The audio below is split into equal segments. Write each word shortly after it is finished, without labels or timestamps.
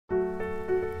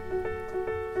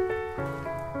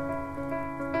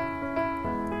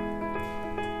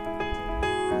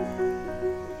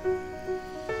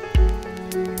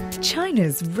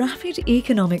China's rapid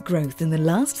economic growth in the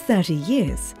last 30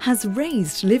 years has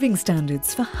raised living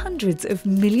standards for hundreds of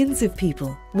millions of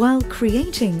people, while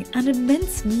creating an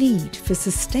immense need for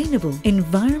sustainable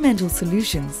environmental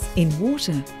solutions in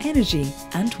water, energy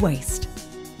and waste.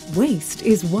 Waste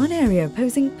is one area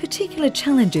posing particular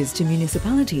challenges to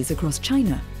municipalities across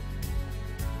China.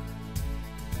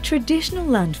 Traditional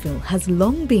landfill has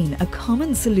long been a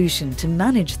common solution to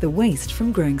manage the waste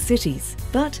from growing cities,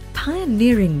 but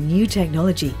pioneering new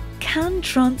technology can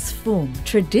transform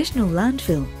traditional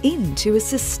landfill into a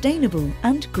sustainable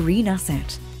and green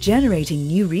asset, generating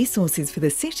new resources for the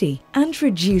city and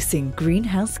reducing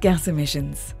greenhouse gas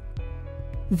emissions.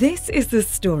 This is the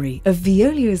story of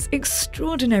Veolia's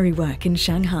extraordinary work in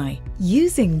Shanghai,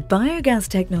 using biogas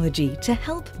technology to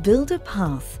help build a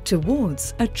path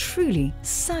towards a truly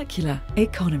circular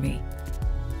economy.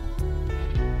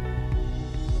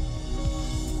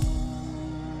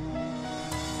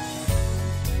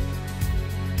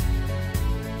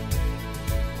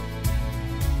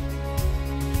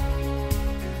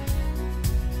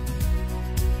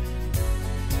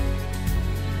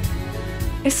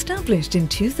 Established in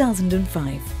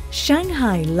 2005,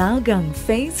 Shanghai Laogang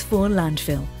Phase 4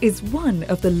 Landfill is one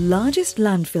of the largest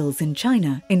landfills in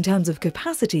China in terms of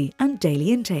capacity and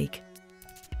daily intake.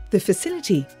 The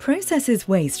facility processes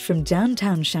waste from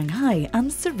downtown Shanghai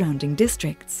and surrounding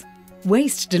districts.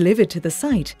 Waste delivered to the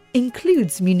site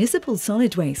includes municipal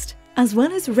solid waste, as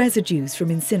well as residues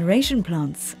from incineration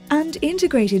plants and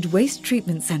integrated waste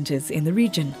treatment centres in the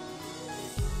region.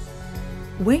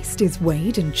 Waste is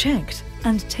weighed and checked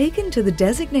and taken to the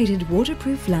designated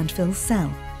waterproof landfill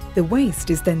cell. The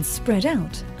waste is then spread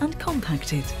out and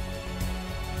compacted.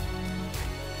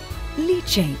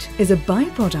 Leachate is a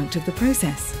byproduct of the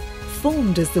process,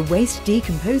 formed as the waste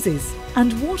decomposes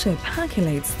and water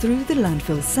percolates through the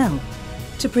landfill cell.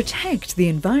 To protect the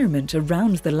environment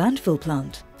around the landfill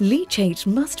plant, leachate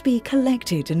must be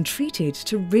collected and treated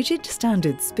to rigid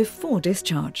standards before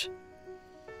discharge.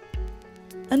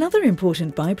 Another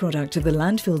important byproduct of the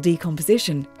landfill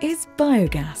decomposition is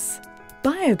biogas.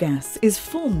 Biogas is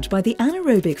formed by the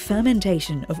anaerobic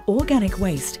fermentation of organic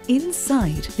waste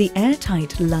inside the airtight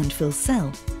landfill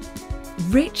cell.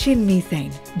 Rich in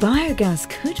methane, biogas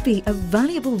could be a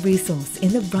valuable resource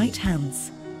in the right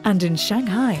hands. And in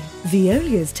Shanghai,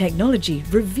 Veolia's technology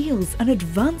reveals an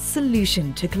advanced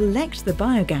solution to collect the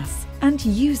biogas and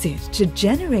use it to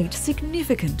generate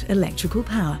significant electrical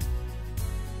power.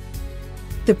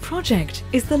 The project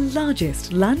is the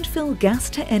largest landfill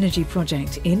gas-to-energy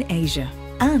project in Asia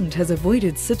and has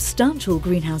avoided substantial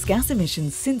greenhouse gas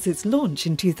emissions since its launch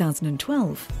in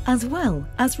 2012, as well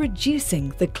as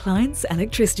reducing the client's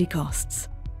electricity costs.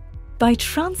 By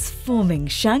transforming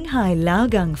Shanghai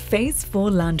Laogang Phase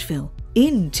 4 Landfill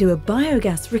into a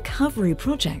biogas recovery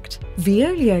project,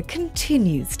 Veolia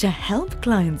continues to help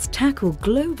clients tackle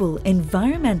global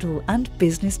environmental and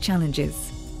business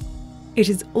challenges. It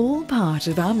is all part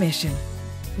of our mission: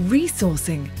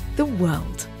 resourcing the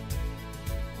world.